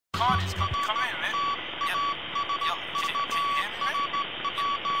Karniege, come in, man. Yo, can you hear me, man?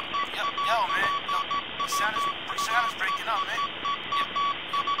 Yo, man. Yo, the sound is breaking up, man.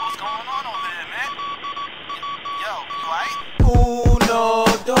 What's going on over there, man? Yo, you alright? Uno,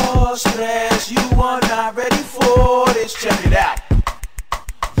 dos, tres, you are not ready for this. Check it out.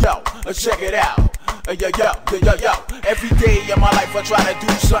 Yo, check it out. Yo. Every day of my life I try to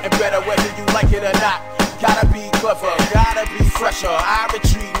do something better, whether you like it or not. Gotta be clever, gotta be fresher. I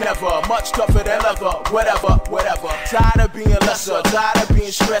retreat never, much tougher than leather. Whatever. Tired of being lesser, tired of being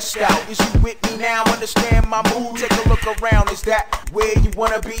stressed out. Is you with me now? Understand my mood? Take a look around. Is that where you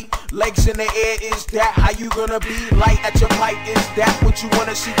wanna be? Legs in the air, is that how you gonna be? Light at your pipe, is that what you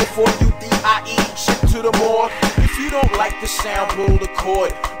wanna see before you D.I.E. Ship to the morgue? If you don't like the sound, pull the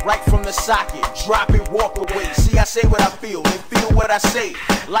cord right from the socket. Drop it, walk away. See, I say what I feel and feel what I say.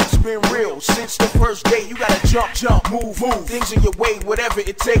 Life's been real since the first day. You gotta jump, move. Things in your way, whatever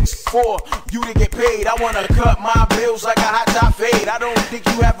it takes for you to get paid. I wanna cut my bills like a hot top fade. I don't think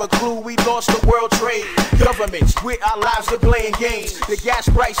you have a clue. We lost the world trade. Governments with our lives are playing games. The gas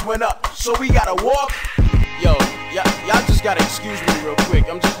price went up, so we gotta walk. Yo, y'all just gotta excuse me real quick.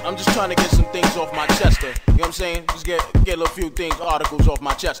 I'm just trying to get some things off my Chesta. You know what I'm saying? Just get a little few things, articles off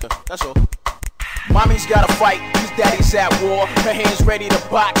my Chesta. That's all. Mommy's gotta fight, his daddy's at war. Her hands ready to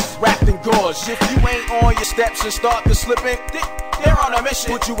box, wrapped in gauze. If you ain't on your steps and start to slipping, they're on a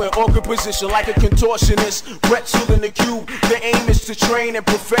mission. Put you in awkward position like a contortionist. Pretzel in the cube. The aim is to train and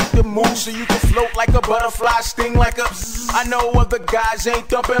perfect the move so you can float like a butterfly, sting like a. I know other guys ain't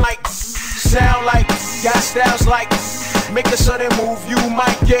thumping like. Sound like, got styles like. Make a sudden move, you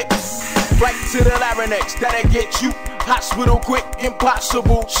might get right to the larynx. That'll get you. Hospital quick,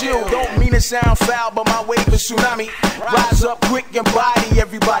 impossible, chill. Don't mean to sound foul, but my wave is tsunami. Rise up quick and body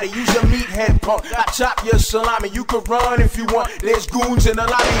everybody. Use a meathead punk. I chop your salami. You could run if you want. There's goons in the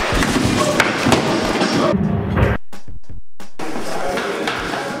lobby.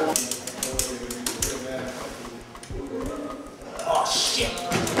 Oh shit.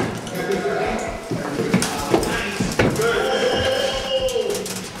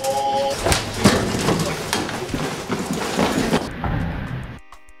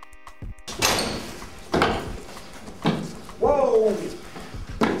 Whoa!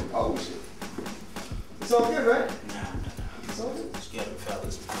 Oh shit. It's all good, right? Nah. It's all good. Let's get it,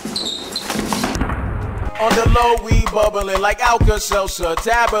 fellas. On the low, we bubbling like Alka-Seltzer.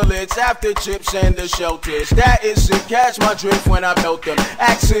 Tablets, after chips, and the shelters. That is it, catch my drift when I melt them.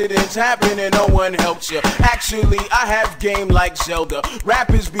 Accidents happen and no one helps you. Actually, I have game like Zelda.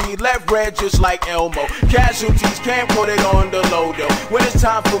 Rappers be left red just like Elmo. Casualties can't put it on the low though. When it's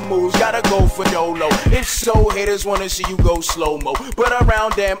time for moves, gotta go for YOLO. If so, haters wanna see you go slow-mo. But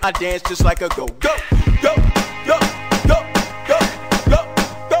around them, I dance just like a go.